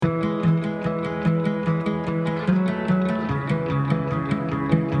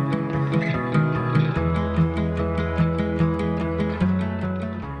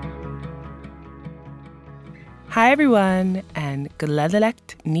Hi everyone, and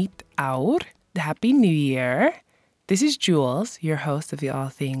gleðilegt nýtt ár. Happy New Year. This is Jules, your host of the All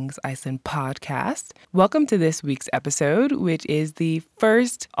Things Iceland podcast. Welcome to this week's episode, which is the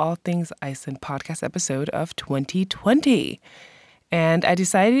first All Things Iceland podcast episode of 2020. And I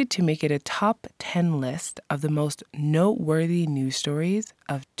decided to make it a top 10 list of the most noteworthy news stories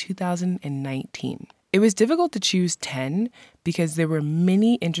of 2019. It was difficult to choose 10 because there were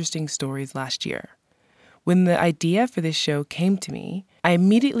many interesting stories last year. When the idea for this show came to me, I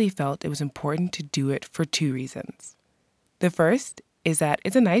immediately felt it was important to do it for two reasons. The first is that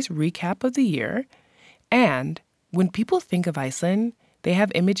it's a nice recap of the year, and when people think of Iceland, they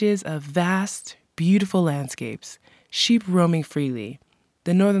have images of vast, beautiful landscapes, sheep roaming freely,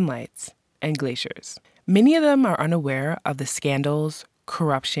 the northern lights, and glaciers. Many of them are unaware of the scandals,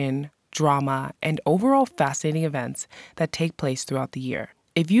 corruption, drama, and overall fascinating events that take place throughout the year.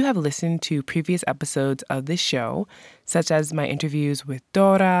 If you have listened to previous episodes of this show, such as my interviews with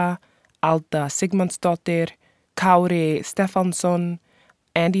Dora, Alda Sigmundsdóttir, Kári Stefánsson,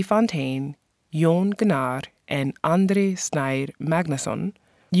 Andy Fontaine, Jón Gunnar, and Andri Snær Magnason,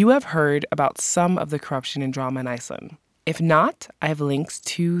 you have heard about some of the corruption and drama in Iceland. If not, I have links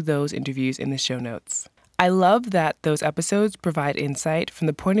to those interviews in the show notes. I love that those episodes provide insight from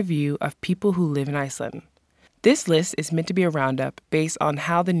the point of view of people who live in Iceland. This list is meant to be a roundup based on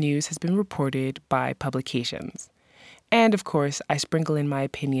how the news has been reported by publications. And of course, I sprinkle in my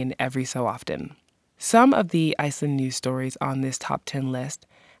opinion every so often. Some of the Iceland news stories on this top 10 list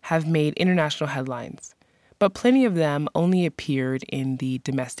have made international headlines, but plenty of them only appeared in the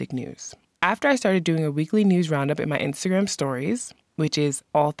domestic news. After I started doing a weekly news roundup in my Instagram stories, which is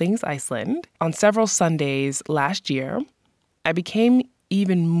All Things Iceland, on several Sundays last year, I became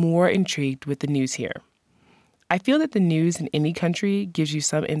even more intrigued with the news here. I feel that the news in any country gives you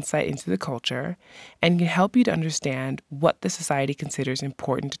some insight into the culture and can help you to understand what the society considers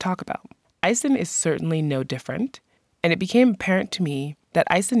important to talk about. Iceland is certainly no different, and it became apparent to me that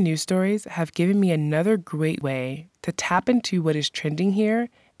Iceland news stories have given me another great way to tap into what is trending here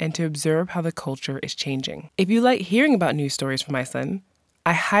and to observe how the culture is changing. If you like hearing about news stories from Iceland,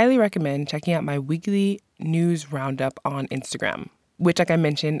 I highly recommend checking out my weekly news roundup on Instagram, which, like I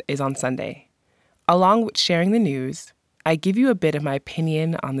mentioned, is on Sunday. Along with sharing the news, I give you a bit of my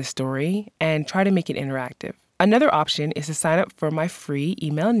opinion on the story and try to make it interactive. Another option is to sign up for my free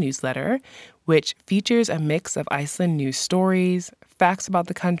email newsletter, which features a mix of Iceland news stories, facts about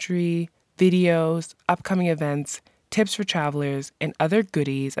the country, videos, upcoming events, tips for travelers, and other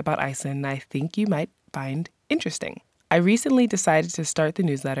goodies about Iceland that I think you might find interesting. I recently decided to start the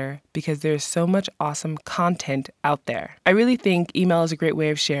newsletter because there's so much awesome content out there. I really think email is a great way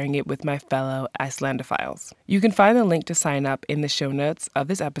of sharing it with my fellow Icelandophiles. You can find the link to sign up in the show notes of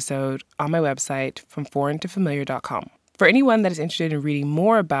this episode on my website, fromforeigntofamiliar.com. For anyone that is interested in reading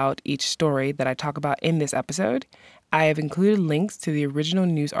more about each story that I talk about in this episode, I have included links to the original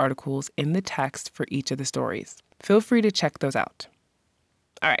news articles in the text for each of the stories. Feel free to check those out.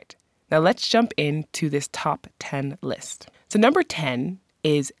 All right. Now let's jump into this top 10 list. So number 10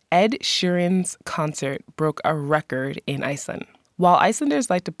 is Ed Sheeran's concert broke a record in Iceland. While Icelanders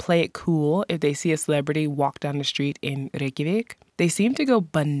like to play it cool if they see a celebrity walk down the street in Reykjavik, they seem to go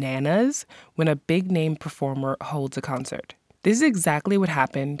bananas when a big-name performer holds a concert. This is exactly what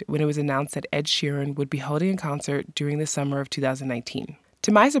happened when it was announced that Ed Sheeran would be holding a concert during the summer of 2019.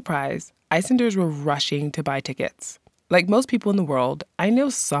 To my surprise, Icelanders were rushing to buy tickets. Like most people in the world, I know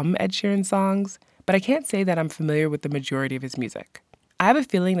some Ed Sheeran songs, but I can't say that I'm familiar with the majority of his music. I have a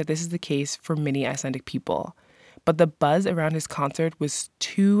feeling that this is the case for many Icelandic people, but the buzz around his concert was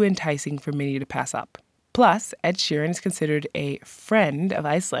too enticing for many to pass up. Plus, Ed Sheeran is considered a friend of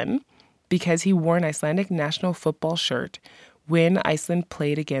Iceland because he wore an Icelandic national football shirt when Iceland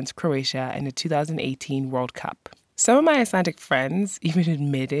played against Croatia in the 2018 World Cup. Some of my Icelandic friends even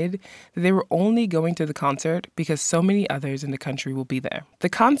admitted that they were only going to the concert because so many others in the country will be there. The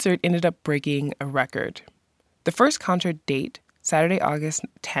concert ended up breaking a record. The first concert date, Saturday, August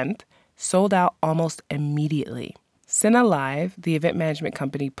 10th, sold out almost immediately. Senna Live, the event management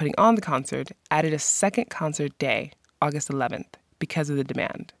company putting on the concert, added a second concert day, August 11th, because of the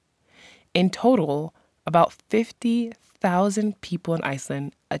demand. In total, about 50,000 people in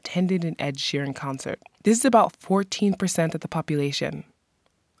Iceland attended an Ed Sheeran concert. This is about 14% of the population.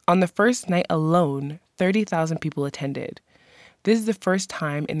 On the first night alone, 30,000 people attended. This is the first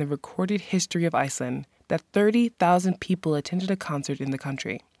time in the recorded history of Iceland that 30,000 people attended a concert in the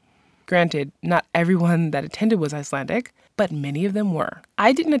country. Granted, not everyone that attended was Icelandic, but many of them were.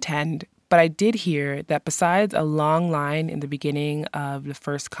 I didn't attend, but I did hear that besides a long line in the beginning of the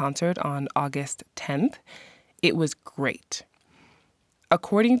first concert on August 10th, It was great.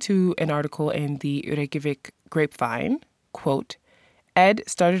 According to an article in the Reykjavik Grapevine, quote, Ed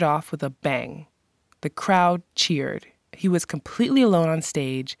started off with a bang. The crowd cheered. He was completely alone on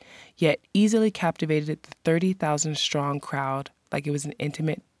stage, yet easily captivated the 30,000-strong crowd like it was an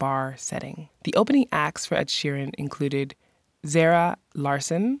intimate bar setting. The opening acts for Ed Sheeran included Zara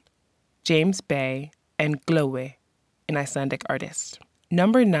Larsson, James Bay, and Glói, an Icelandic artist.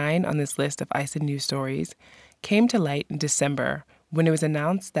 Number 9 on this list of Iceland news stories came to light in December when it was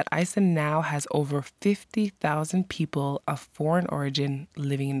announced that Iceland now has over 50,000 people of foreign origin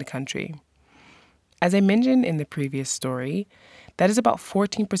living in the country. As I mentioned in the previous story, that is about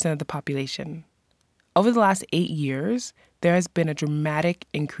 14% of the population. Over the last 8 years, there has been a dramatic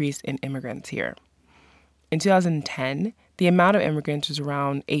increase in immigrants here. In 2010, the amount of immigrants was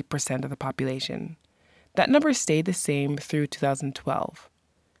around 8% of the population. That number stayed the same through 2012.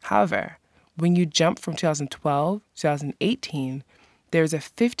 However, when you jump from 2012 to 2018, there's a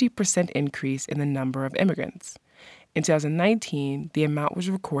 50% increase in the number of immigrants. In 2019, the amount was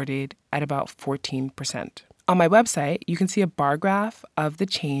recorded at about 14%. On my website, you can see a bar graph of the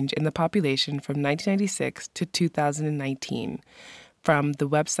change in the population from 1996 to 2019 from the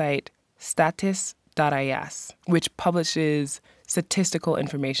website statis.is, which publishes statistical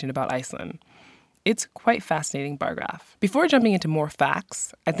information about Iceland. It's quite fascinating bar graph. Before jumping into more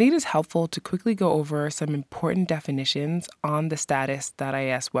facts, I think it is helpful to quickly go over some important definitions on the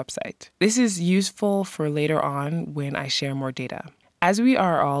statis.is website. This is useful for later on when I share more data. As we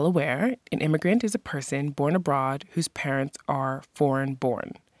are all aware, an immigrant is a person born abroad whose parents are foreign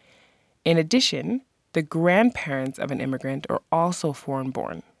born. In addition, the grandparents of an immigrant are also foreign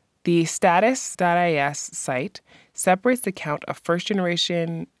born. The statis.is site separates the count of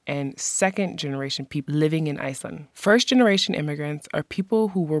first-generation and second-generation people living in Iceland. First-generation immigrants are people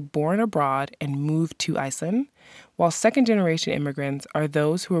who were born abroad and moved to Iceland, while second-generation immigrants are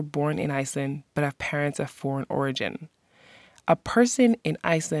those who were born in Iceland but have parents of foreign origin. A person in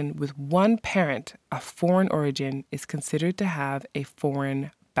Iceland with one parent of foreign origin is considered to have a foreign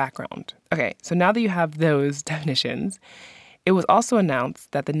background. Okay, so now that you have those definitions, it was also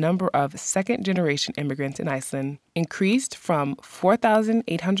announced that the number of second-generation immigrants in Iceland increased from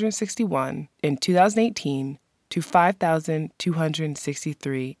 4,861 in 2018 to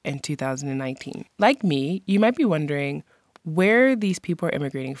 5,263 in 2019. Like me, you might be wondering where these people are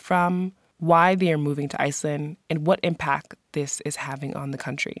immigrating from, why they are moving to Iceland, and what impact this is having on the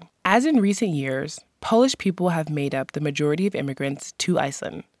country. As in recent years, Polish people have made up the majority of immigrants to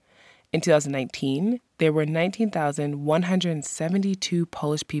Iceland. In 2019, there were 19,172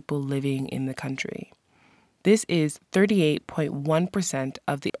 Polish people living in the country. This is 38.1%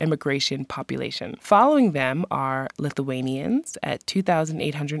 of the immigration population. Following them are Lithuanians at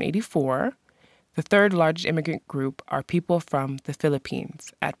 2,884. The third largest immigrant group are people from the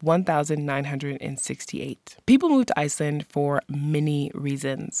Philippines at 1,968. People move to Iceland for many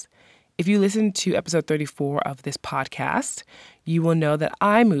reasons. If you listen to episode 34 of this podcast, you will know that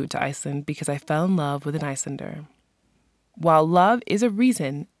I moved to Iceland because I fell in love with an Icelander. While love is a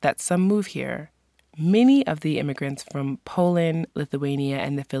reason that some move here, many of the immigrants from Poland, Lithuania,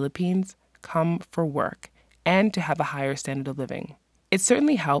 and the Philippines come for work and to have a higher standard of living. It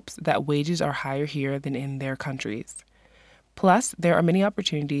certainly helps that wages are higher here than in their countries. Plus, there are many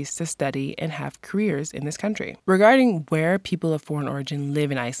opportunities to study and have careers in this country. Regarding where people of foreign origin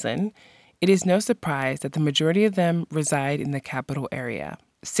live in Iceland, it is no surprise that the majority of them reside in the capital area.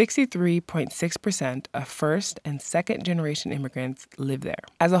 63.6% of first and second generation immigrants live there.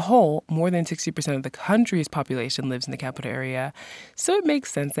 As a whole, more than 60% of the country's population lives in the capital area, so it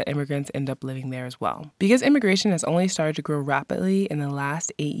makes sense that immigrants end up living there as well. Because immigration has only started to grow rapidly in the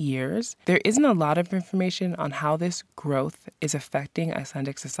last 8 years, there isn't a lot of information on how this growth is affecting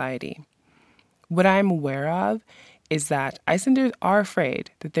Icelandic society. What I'm aware of is that Icelanders are afraid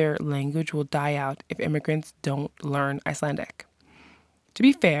that their language will die out if immigrants don't learn Icelandic. To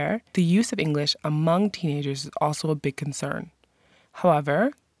be fair, the use of English among teenagers is also a big concern.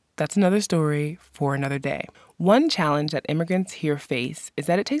 However, that's another story for another day. One challenge that immigrants here face is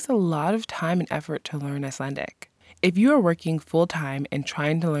that it takes a lot of time and effort to learn Icelandic. If you are working full-time and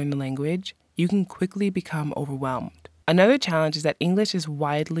trying to learn the language, you can quickly become overwhelmed. Another challenge is that English is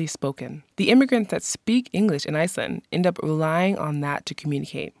widely spoken. The immigrants that speak English in Iceland end up relying on that to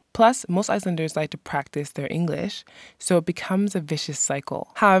communicate. Plus, most Icelanders like to practice their English, so it becomes a vicious cycle.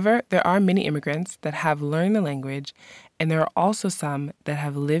 However, there are many immigrants that have learned the language, and there are also some that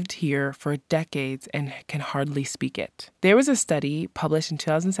have lived here for decades and can hardly speak it. There was a study published in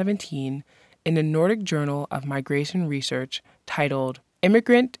 2017 in the Nordic Journal of Migration Research titled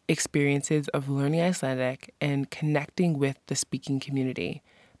Immigrant Experiences of Learning Icelandic and Connecting with the Speaking Community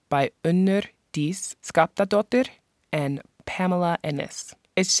by Unnur Dís Skaptadóttir and Pamela Ennis.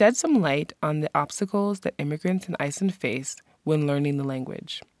 It sheds some light on the obstacles that immigrants in Iceland face when learning the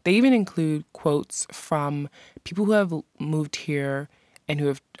language. They even include quotes from people who have moved here and who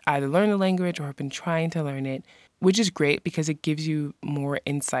have either learned the language or have been trying to learn it, which is great because it gives you more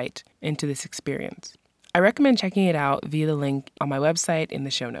insight into this experience. I recommend checking it out via the link on my website in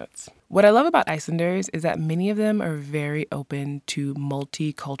the show notes. What I love about Icelanders is that many of them are very open to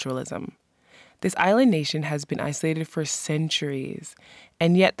multiculturalism. This island nation has been isolated for centuries,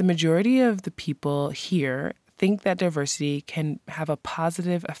 and yet the majority of the people here think that diversity can have a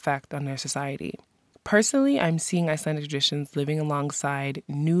positive effect on their society. Personally, I'm seeing Icelandic traditions living alongside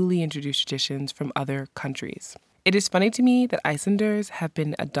newly introduced traditions from other countries. It is funny to me that Icelanders have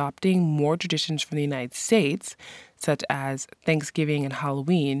been adopting more traditions from the United States, such as Thanksgiving and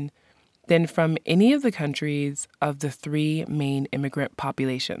Halloween, than from any of the countries of the three main immigrant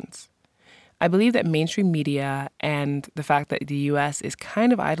populations. I believe that mainstream media and the fact that the U.S. is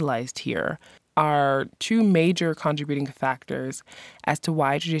kind of idolized here are two major contributing factors as to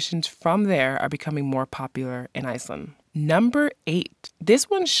why traditions from there are becoming more popular in Iceland. Number 8. This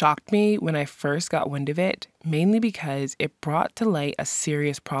one shocked me when I first got wind of it, mainly because it brought to light a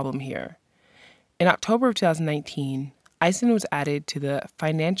serious problem here. In October of 2019, Iceland was added to the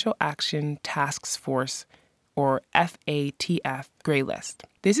Financial Action Task Force, or FATF, gray list.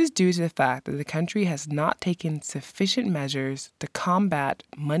 This is due to the fact that the country has not taken sufficient measures to combat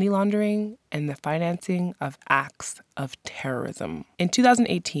money laundering and the financing of acts of terrorism. In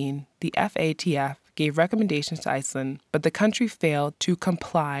 2018, the FATF gave recommendations to Iceland, but the country failed to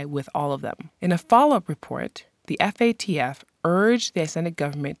comply with all of them. In a follow-up report, the FATF urged the Icelandic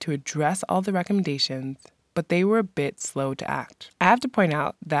government to address all the recommendations, but they were a bit slow to act. I have to point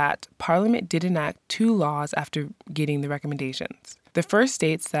out that Parliament did enact 2 laws after getting the recommendations. The first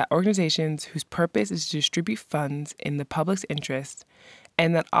states that organizations whose purpose is to distribute funds in the public's interest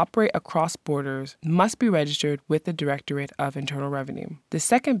and that operate across borders must be registered with the Directorate of Internal Revenue. The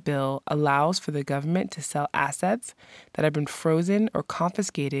second bill allows for the government to sell assets that have been frozen or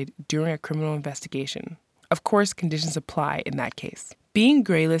confiscated during a criminal investigation. Of course, conditions apply in that case. Being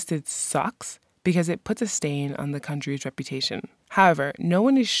graylisted sucks because it puts a stain on the country's reputation. However, no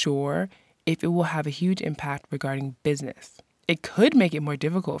one is sure if it will have a huge impact regarding business. It could make it more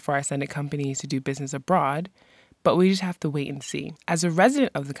difficult for Icelandic companies to do business abroad, but we just have to wait and see. As a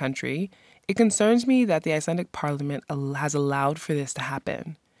resident of the country, it concerns me that the Icelandic parliament has allowed for this to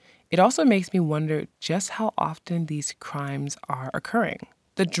happen. It also makes me wonder just how often these crimes are occurring.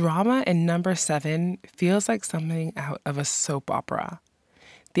 The drama in number 7 feels like something out of a soap opera.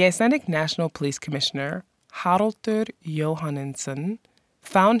 The Icelandic National Police Commissioner, Haraldur Jóhannesson,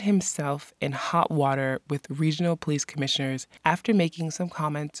 found himself in hot water with regional police commissioners after making some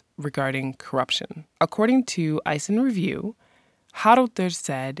comments regarding corruption. According to Iceland Review, Haraldur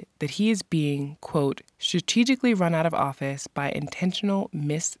said that he is being, quote, strategically run out of office by intentional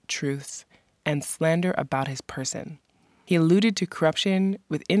mistruths and slander about his person. He alluded to corruption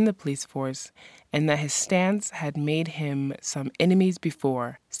within the police force and that his stance had made him some enemies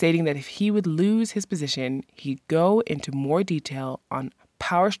before, stating that if he would lose his position, he'd go into more detail on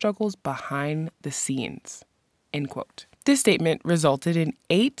power struggles behind the scenes, end quote. This statement resulted in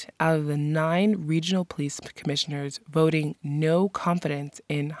 8 out of the 9 regional police commissioners voting no confidence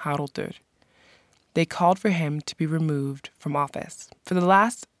in Haraldur. They called for him to be removed from office. For the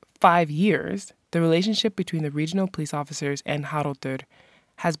last 5 years, the relationship between the regional police officers and Haraldur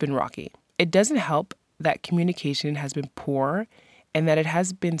has been rocky. It doesn't help that communication has been poor and that it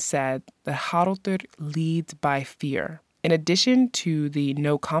has been said that Haraldur leads by fear. In addition to the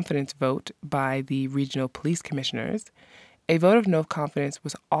no confidence vote by the regional police commissioners, a vote of no confidence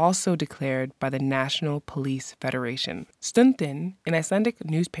was also declared by the National Police Federation. Stundin, an Icelandic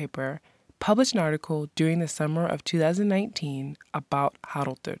newspaper, published an article during the summer of 2019 about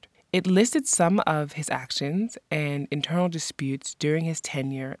Haraldur. It listed some of his actions and internal disputes during his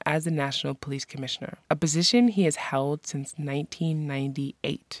tenure as the National Police Commissioner, a position he has held since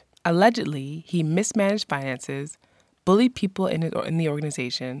 1998. Allegedly, he mismanaged finances, bullied people in the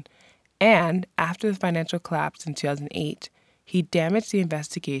organization, and after the financial collapse in 2008, he damaged the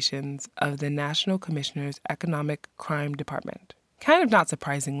investigations of the National Commissioner's Economic Crime Department. Kind of not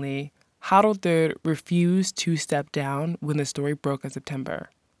surprisingly, Haraldur refused to step down when the story broke in September.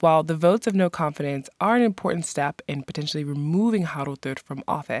 While the votes of no confidence are an important step in potentially removing Haraldur from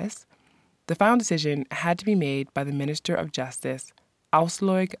office, the final decision had to be made by the Minister of Justice,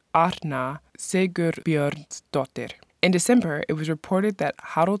 Áslaug Arna Sigurbjörnsdóttir. In December, it was reported that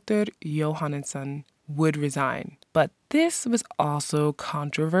Haraldur Jóhannesson would resign, but this was also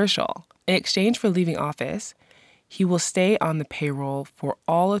controversial. In exchange for leaving office, he will stay on the payroll for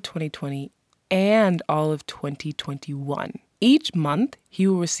all of 2020 and all of 2021. Each month, he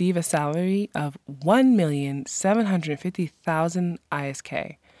will receive a salary of 1,750,000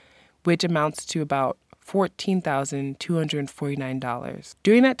 ISK, which amounts to about $14,249.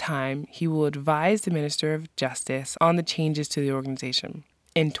 During that time, he will advise the Minister of Justice on the changes to the organization.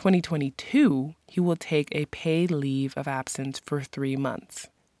 In 2022, he will take a paid leave of absence for 3 months.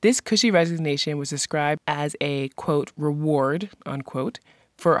 This cushy resignation was described as a, quote, reward, unquote,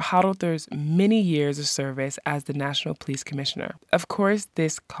 for Haraldur's many years of service as the National Police Commissioner. Of course,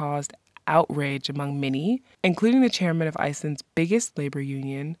 this caused outrage among many, including the chairman of Iceland's biggest labor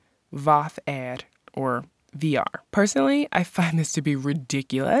union, VR, or VR. Personally, I find this to be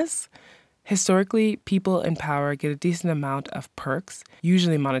ridiculous. Historically, people in power get a decent amount of perks,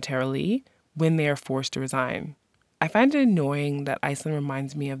 usually monetarily, when they are forced to resign. I find it annoying that Iceland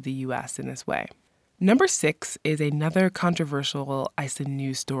reminds me of the US in this way. Number 6 is another controversial Iceland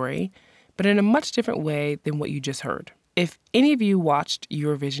news story, but in a much different way than what you just heard. If any of you watched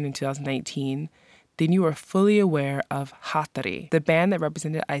Eurovision in 2019, then you are fully aware of Hatari, the band that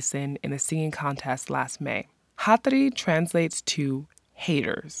represented Iceland in the singing contest last May. Hatari translates to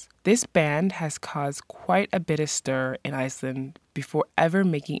haters. This band has caused quite a bit of stir in Iceland before ever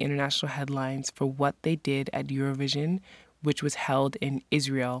making international headlines for what they did at Eurovision, which was held in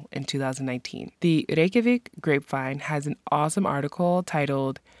Israel in 2019. The Reykjavik Grapevine has an awesome article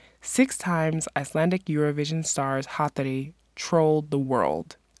titled 6 times Icelandic Eurovision stars Hatari trolled the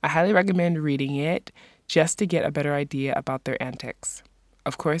world. I highly recommend reading it just to get a better idea about their antics.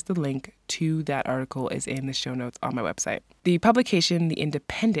 Of course, the link to that article is in the show notes on my website. The publication, The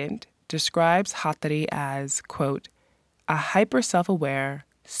Independent, describes Hatari as, quote, a hyper-self-aware,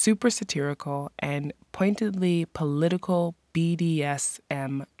 super satirical, and pointedly political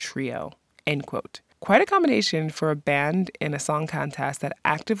BDSM trio, end quote. Quite a combination for a band in a song contest that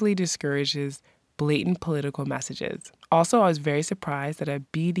actively discourages blatant political messages. Also, I was very surprised that a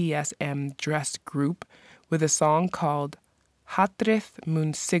BDSM dressed group with a song called Hatrið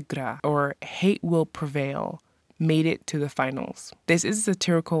mun sigra, or Hate Will Prevail, made it to the finals. This is a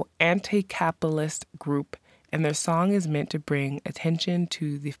satirical anti-capitalist group, and their song is meant to bring attention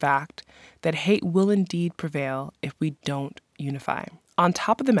to the fact that hate will indeed prevail if we don't unify. On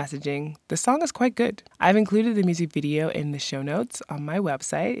top of the messaging, the song is quite good. I've included the music video in the show notes on my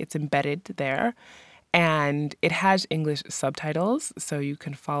website. It's embedded there, and it has English subtitles, so you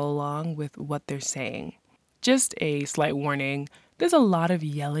can follow along with what they're saying. Just a slight warning, there's a lot of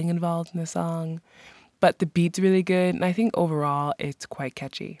yelling involved in the song, but the beat's really good, and I think overall it's quite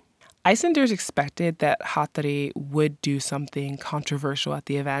catchy. Icelanders expected that Hatari would do something controversial at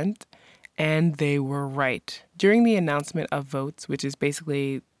the event, and they were right. During the announcement of votes, which is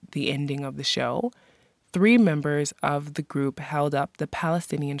basically the ending of the show, 3 members of the group held up the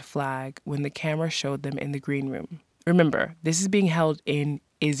Palestinian flag when the camera showed them in the green room. Remember, this is being held in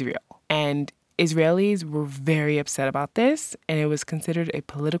Israel, and Israelis were very upset about this, and it was considered a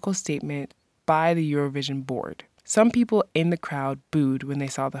political statement by the Eurovision board. Some people in the crowd booed when they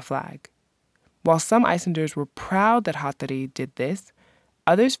saw the flag. While some Icelanders were proud that Hatari did this,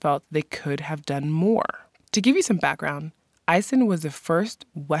 others felt they could have done more. To give you some background, Iceland was the first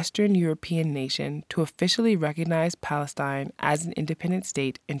Western European nation to officially recognize Palestine as an independent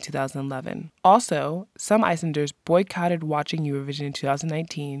state in 2011. Also, some Icelanders boycotted watching Eurovision in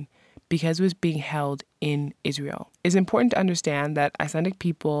 2019 because it was being held in Israel. It's important to understand that Icelandic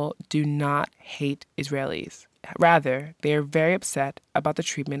people do not hate Israelis. Rather, they are very upset about the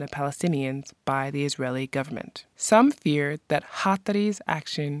treatment of Palestinians by the Israeli government. Some feared that Hatari's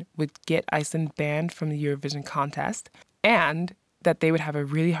action would get Iceland banned from the Eurovision contest and that they would have a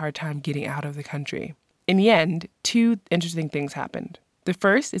really hard time getting out of the country. In the end, 2 interesting things happened. The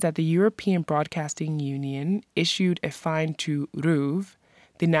first is that the European Broadcasting Union issued a fine to RÚV,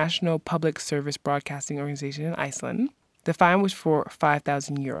 the National Public Service Broadcasting Organization in Iceland. The fine was for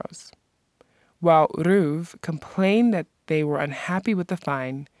 5,000 euros. While RÚV complained that they were unhappy with the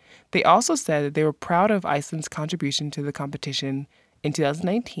fine, they also said that they were proud of Iceland's contribution to the competition in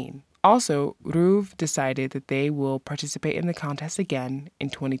 2019. Also, RÚV decided that they will participate in the contest again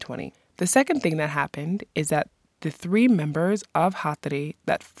in 2020. The second thing that happened is that the 3 members of Hatari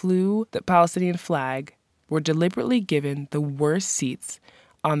that flew the Palestinian flag were deliberately given the worst seats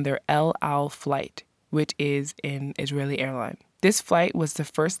on their El Al flight, which is an Israeli airline. This flight was the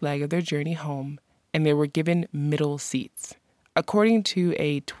first leg of their journey home, and they were given middle seats. According to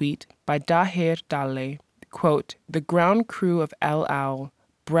a tweet by Dahir Dalle, quote, "The ground crew of El Al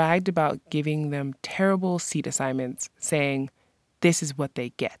bragged about giving them terrible seat assignments, saying, 'This is what they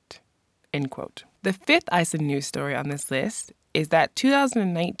get,'" end quote. The fifth Iceland news story on this list is that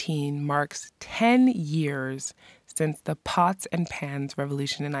 2019 marks 10 years since the pots and pans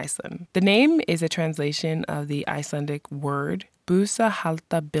revolution in Iceland. The name is a translation of the Icelandic word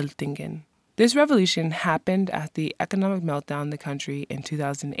Búsáhaldabyltingin. This revolution happened after the economic meltdown in the country in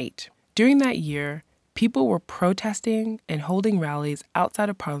 2008. During that year, people were protesting and holding rallies outside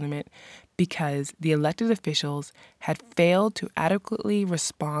of parliament because the elected officials had failed to adequately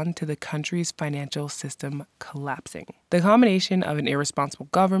respond to the country's financial system collapsing. The combination of an irresponsible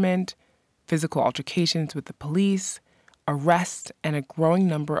government, physical altercations with the police, arrests, and a growing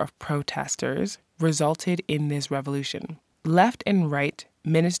number of protesters resulted in this revolution. Left and right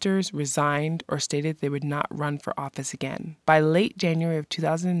ministers resigned or stated they would not run for office again. By late January of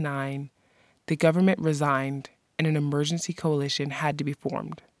 2009, the government resigned and an emergency coalition had to be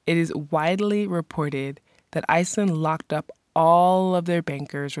formed. It is widely reported that Iceland locked up all of their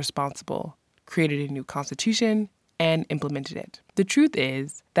bankers responsible, created a new constitution, and implemented it. The truth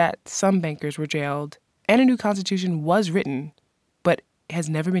is that some bankers were jailed and a new constitution was written, but it has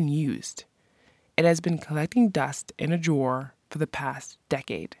never been used. It has been collecting dust in a drawer for the past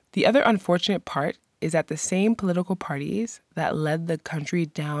decade. The other unfortunate part is that the same political parties that led the country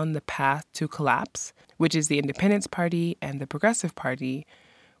down the path to collapse, which is the Independence Party and the Progressive Party,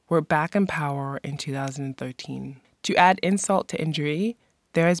 were back in power in 2013. To add insult to injury,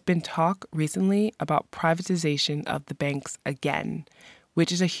 there has been talk recently about privatization of the banks again,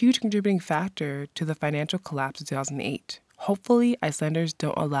 which is a huge contributing factor to the financial collapse of 2008. Hopefully, Icelanders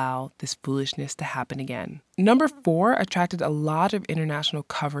don't allow this foolishness to happen again. Number 4 attracted a lot of international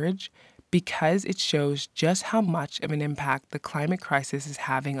coverage because it shows just how much of an impact the climate crisis is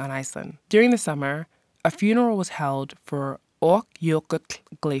having on Iceland. During the summer, a funeral was held for Ökjökull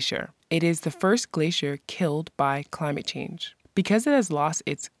Glacier. It is the first glacier killed by climate change. Because it has lost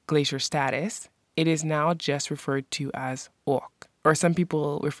its glacier status, it is now just referred to as Ok, or some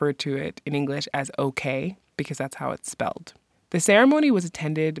people refer to it in English as OK, because that's how it's spelled. The ceremony was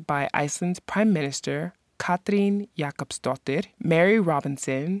attended by Iceland's Prime Minister, Katrín Jakobsdóttir, Mary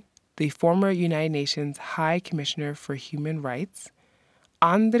Robinson, the former United Nations High Commissioner for Human Rights,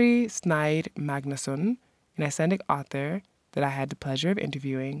 Andri Snær Magnusson, an Icelandic author that I had the pleasure of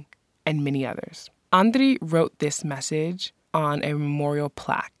interviewing, and many others. Andri wrote this message on a memorial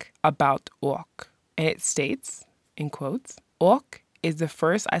plaque about Ok, and it states, in quotes, "Ok is the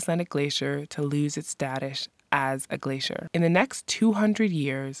first Icelandic glacier to lose its status as a glacier. In the next 200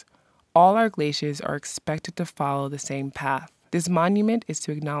 years, all our glaciers are expected to follow the same path. This monument is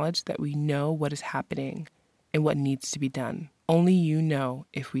to acknowledge that we know what is happening and what needs to be done. Only you know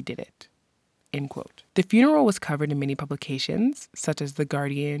if we did it." End quote. The funeral was covered in many publications, such as The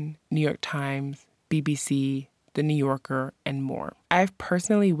Guardian, New York Times, BBC, The New Yorker, and more. I've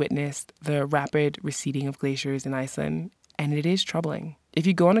personally witnessed the rapid receding of glaciers in Iceland, and it is troubling. If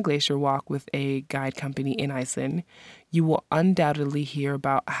you go on a glacier walk with a guide company in Iceland, you will undoubtedly hear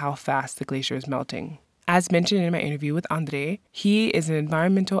about how fast the glacier is melting. As mentioned in my interview with Andri, he is an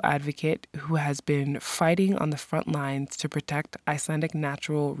environmental advocate who has been fighting on the front lines to protect Icelandic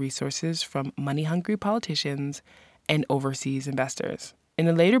natural resources from money-hungry politicians and overseas investors. In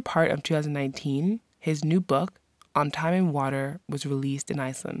the later part of 2019, his new book, On Time and Water, was released in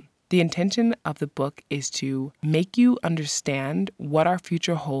Iceland. The intention of the book is to make you understand what our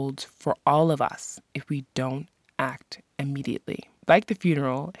future holds for all of us if we don't act immediately. Like the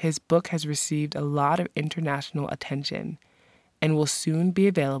funeral, his book has received a lot of international attention and will soon be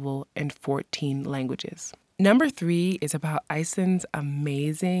available in 14 languages. Number 3 is about Iceland's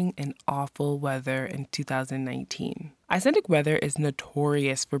amazing and awful weather in 2019. Icelandic weather is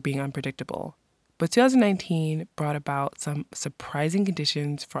notorious for being unpredictable, but 2019 brought about some surprising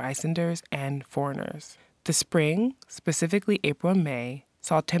conditions for Icelanders and foreigners. The spring, specifically April and May,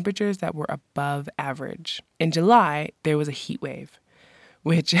 saw temperatures that were above average. In July, there was a heat wave,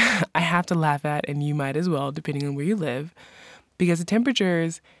 which I have to laugh at, and you might as well, depending on where you live, because the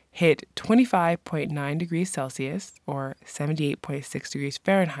temperatures hit 25.9 degrees Celsius, or 78.6 degrees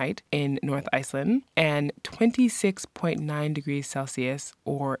Fahrenheit in North Iceland, and 26.9 degrees Celsius,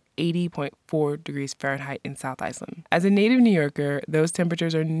 or 80.4 degrees Fahrenheit in South Iceland. As a native New Yorker, those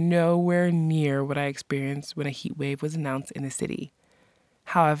temperatures are nowhere near what I experienced when a heat wave was announced in the city.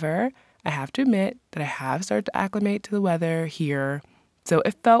 However, I have to admit that I have started to acclimate to the weather here, so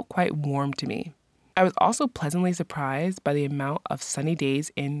it felt quite warm to me. I was also pleasantly surprised by the amount of sunny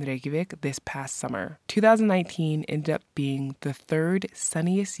days in Reykjavik this past summer. 2019 ended up being the third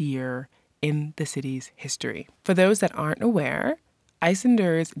sunniest year in the city's history. For those that aren't aware,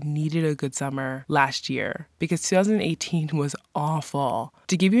 Icelanders needed a good summer last year because 2018 was awful.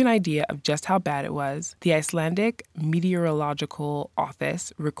 To give you an idea of just how bad it was, the Icelandic Meteorological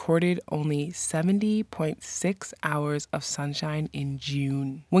Office recorded only 70.6 hours of sunshine in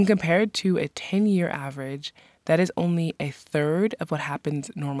June. When compared to a 10-year average, that is only a third of what happens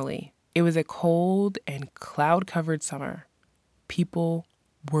normally. It was a cold and cloud-covered summer. People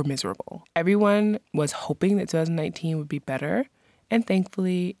were miserable. Everyone was hoping that 2019 would be better, and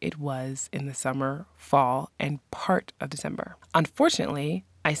thankfully it was in the summer, fall, and part of December. Unfortunately,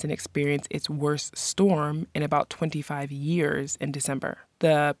 Iceland experienced its worst storm in about 25 years in December.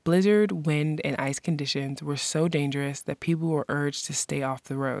 The blizzard, wind, and ice conditions were so dangerous that people were urged to stay off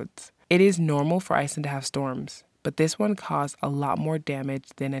the roads. It is normal for Iceland to have storms, but this one caused a lot more damage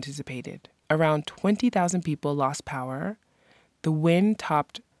than anticipated. Around 20,000 people lost power. The wind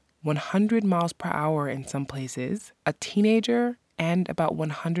topped 100 miles per hour in some places. A teenager and about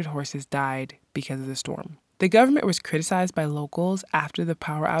 100 horses died because of the storm. The government was criticized by locals after the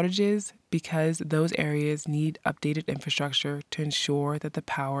power outages because those areas need updated infrastructure to ensure that the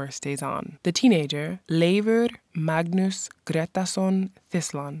power stays on. The teenager, Leifur Magnús Gretason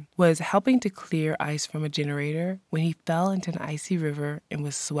Thislan, was helping to clear ice from a generator when he fell into an icy river and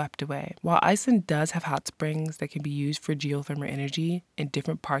was swept away. While Iceland does have hot springs that can be used for geothermal energy in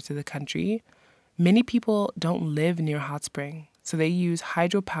different parts of the country, many people don't live near a hot spring, so they use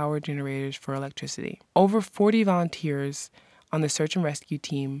hydropower generators for electricity. Over 40 volunteers on the search and rescue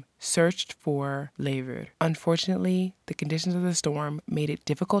team searched for Leifur. Unfortunately, the conditions of the storm made it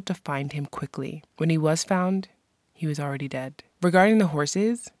difficult to find him quickly. When he was found, he was already dead. Regarding the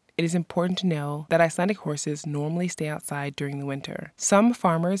horses, it is important to know that Icelandic horses normally stay outside during the winter. Some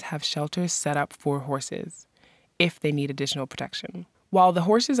farmers have shelters set up for horses if they need additional protection. While the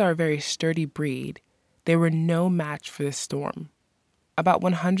horses are a very sturdy breed, they were no match for this storm. About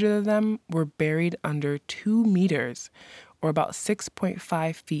 100 of them were buried under 2 meters, or about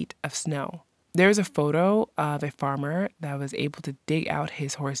 6.5 feet of snow. There's a photo of a farmer that was able to dig out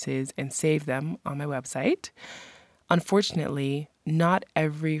his horses and save them on my website. Unfortunately, not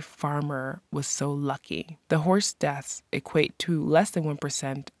every farmer was so lucky. The horse deaths equate to less than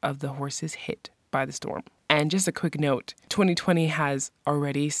 1% of the horses hit by the storm. And just a quick note, 2020 has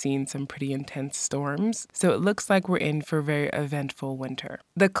already seen some pretty intense storms, so it looks like we're in for a very eventful winter.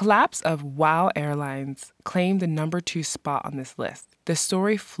 The collapse of WOW Airlines claimed the number 2 spot on this list. The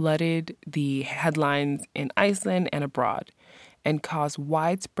story flooded the headlines in Iceland and abroad and caused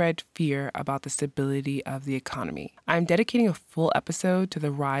widespread fear about the stability of the economy. I'm dedicating a full episode to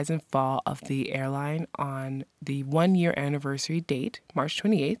the rise and fall of the airline on the 1-year anniversary date, March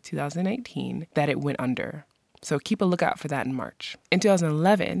 28, 2019, that it went under. So keep a lookout for that in March. In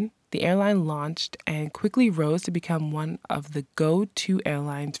 2011, the airline launched and quickly rose to become one of the go-to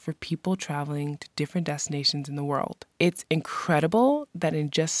airlines for people traveling to different destinations in the world. It's incredible that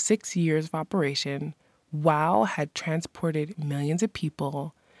in just 6 years of operation, WOW had transported millions of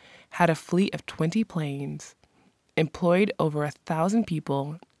people, had a fleet of 20 planes, employed over 1,000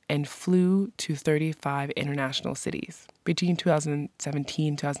 people, and flew to 35 international cities. Between 2017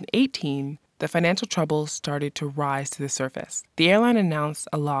 and 2018, the financial troubles started to rise to the surface. The airline announced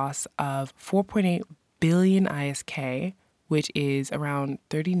a loss of 4.8 billion ISK, which is around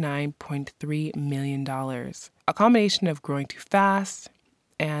 $39.3 million. A combination of growing too fast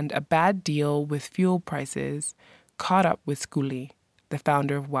and a bad deal with fuel prices caught up with Skúli, the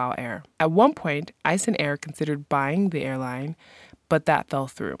founder of WOW Air. At one point, Iceland Air considered buying the airline, but that fell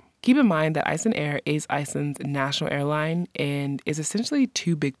through. Keep in mind that Iceland Air is Iceland's national airline and is essentially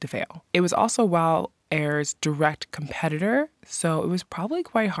too big to fail. It was also WOW Air's direct competitor, so it was probably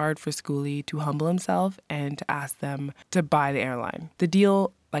quite hard for Skúli to humble himself and to ask them to buy the airline. The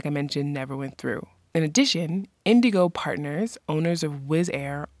deal, like I mentioned, never went through. In addition, Indigo Partners, owners of Wizz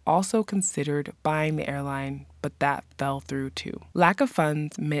Air, also considered buying the airline, but that fell through too. Lack of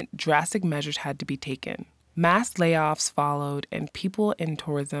funds meant drastic measures had to be taken. Mass layoffs followed, and people in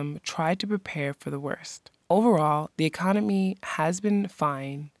tourism tried to prepare for the worst. Overall, the economy has been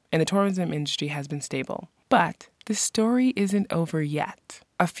fine, and the tourism industry has been stable. But the story isn't over yet.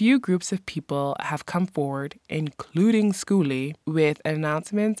 A few groups of people have come forward, including Skúli, with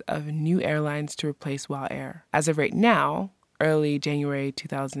announcements of new airlines to replace WOW Air. As of right now, early January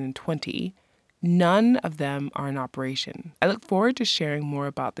 2020, none of them are in operation. I look forward to sharing more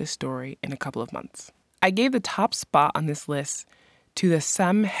about this story in a couple of months. I gave the top spot on this list to the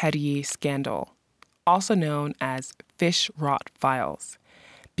Samherji scandal, also known as Fish Rot Files,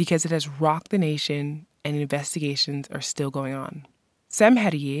 because it has rocked the nation and investigations are still going on.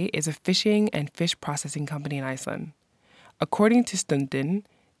 Samherji is a fishing and fish processing company in Iceland. According to Stundin,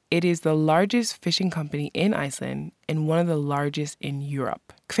 it is the largest fishing company in Iceland and one of the largest in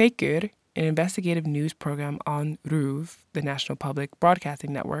Europe. Kveikur, an investigative news program on RÚV, the National Public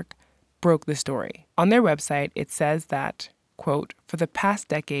Broadcasting Network, broke the story. On their website, it says that, quote, for the past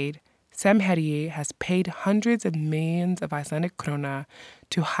decade, Samherji has paid hundreds of millions of Icelandic krona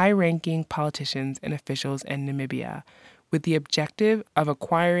to high-ranking politicians and officials in Namibia with the objective of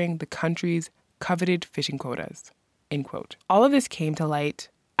acquiring the country's coveted fishing quotas, end quote. All of this came to light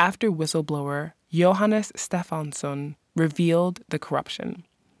after whistleblower Jóhannes Stefánsson revealed the corruption.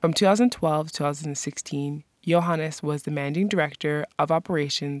 From 2012 to 2016, Jóhannes was the managing director of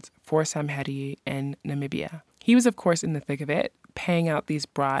operations for Samherji in Namibia. He was, of course, in the thick of it, paying out these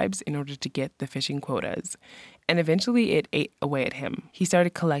bribes in order to get the fishing quotas. And eventually it ate away at him. He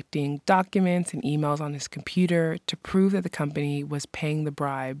started collecting documents and emails on his computer to prove that the company was paying the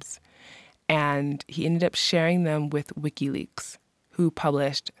bribes. And he ended up sharing them with WikiLeaks, who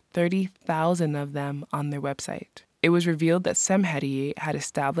published 30,000 of them on their website. It was revealed that Samherji had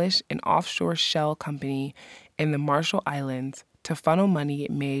established an offshore shell company in the Marshall Islands to funnel money it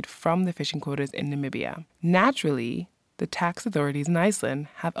made from the fishing quotas in Namibia. Naturally, the tax authorities in Iceland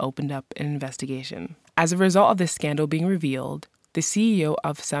have opened up an investigation. As a result of this scandal being revealed, the CEO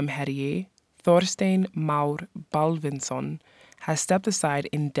of Samherji, Thorstein Már Baldvinsson, has stepped aside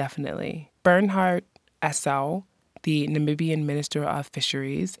indefinitely. Bernhard Esau, the Namibian Minister of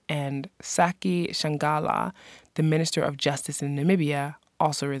Fisheries, and Saki Shangala, the Minister of Justice in Namibia,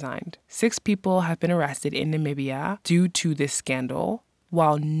 also resigned. 6 people have been arrested in Namibia due to this scandal,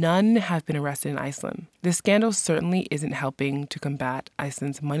 while none have been arrested in Iceland. This scandal certainly isn't helping to combat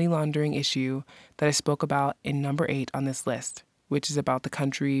Iceland's money laundering issue that I spoke about in number 8 on this list, which is about the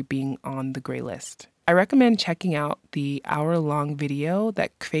country being on the gray list. I recommend checking out the hour-long video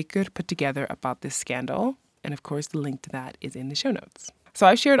that Kveikur put together about this scandal, and of course the link to that is in the show notes. So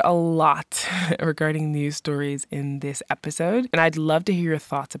I've shared a lot regarding news stories in this episode, and I'd love to hear your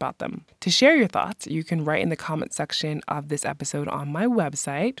thoughts about them. To share your thoughts, you can write in the comment section of this episode on my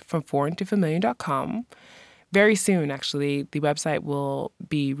website, fromforeigntofamiliar.com. Very soon, actually, the website will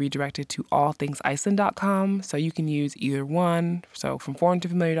be redirected to allthingsiceland.com, so you can use either one, so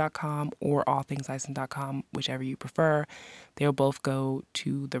fromforeigntofamiliar.com or allthingsiceland.com, whichever you prefer. They'll both go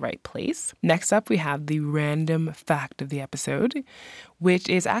to the right place. Next up, we have the random fact of the episode, which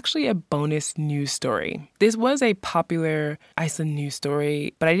is actually a bonus news story. This was a popular Iceland news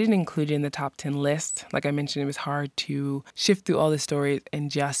story, but I didn't include it in the top 10 list. Like I mentioned, it was hard to shift through all the stories and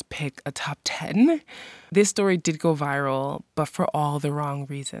just pick a top 10. This story did go viral, but for all the wrong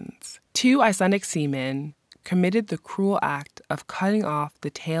reasons. 2 Icelandic seamen committed the cruel act of cutting off the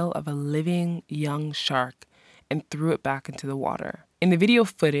tail of a living young shark and threw it back into the water. In the video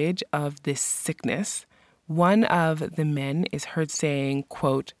footage of this sickness, one of the men is heard saying,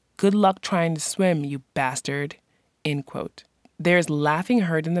 quote, "Good luck trying to swim, you bastard," end quote. There is laughing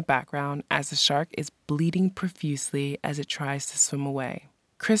heard in the background as the shark is bleeding profusely as it tries to swim away.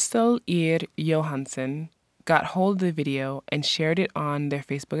 Crystal Eir Johansson got hold of the video and shared it on their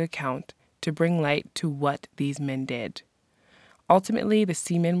Facebook account to bring light to what these men did. Ultimately, the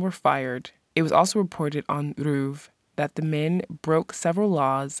seamen were fired. It was also reported on RÚV that the men broke several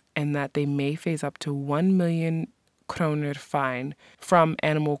laws and that they may face up to 1 million kronur fine from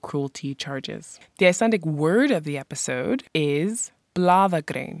animal cruelty charges. The Icelandic word of the episode is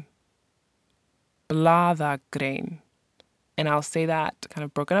blaðagrein. Blaðagrein. And I'll say that kind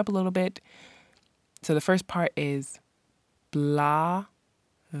of broken up a little bit. So the first part is blaða,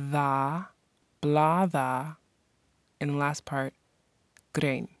 blaða, and the last part,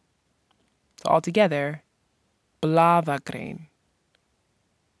 grein. So altogether, blaðagrein.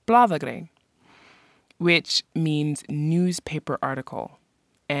 Blaðagrein, which means newspaper article.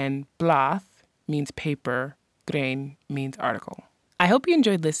 And blað means paper, grein means article. I hope you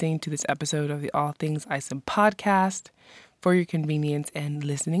enjoyed listening to this episode of the All Things Iceland podcast. For your convenience and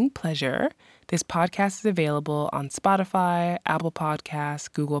listening pleasure, this podcast is available on Spotify, Apple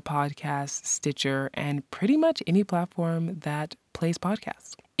Podcasts, Google Podcasts, Stitcher, and pretty much any platform that plays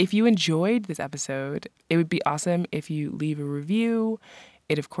podcasts. If you enjoyed this episode, it would be awesome if you leave a review.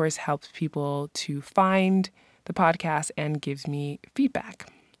 It, of course, helps people to find the podcast and gives me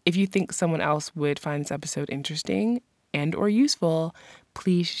feedback. If you think someone else would find this episode interesting and or useful,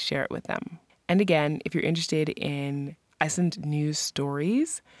 please share it with them. And again, if you're interested in Iceland news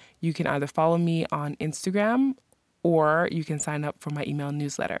stories, you can either follow me on Instagram or you can sign up for my email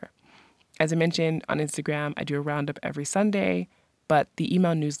newsletter. As I mentioned, on Instagram, I do a roundup every Sunday, but the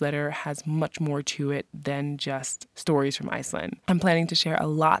email newsletter has much more to it than just stories from Iceland. I'm planning to share a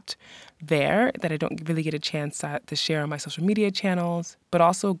lot there that I don't really get a chance to share on my social media channels, but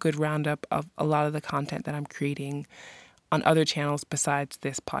also a good roundup of a lot of the content that I'm creating on other channels besides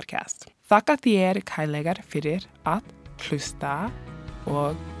this podcast. Þakka þér kærlegar fyrir að hlusta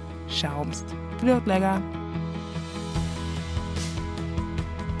og sjáumst fljótlega.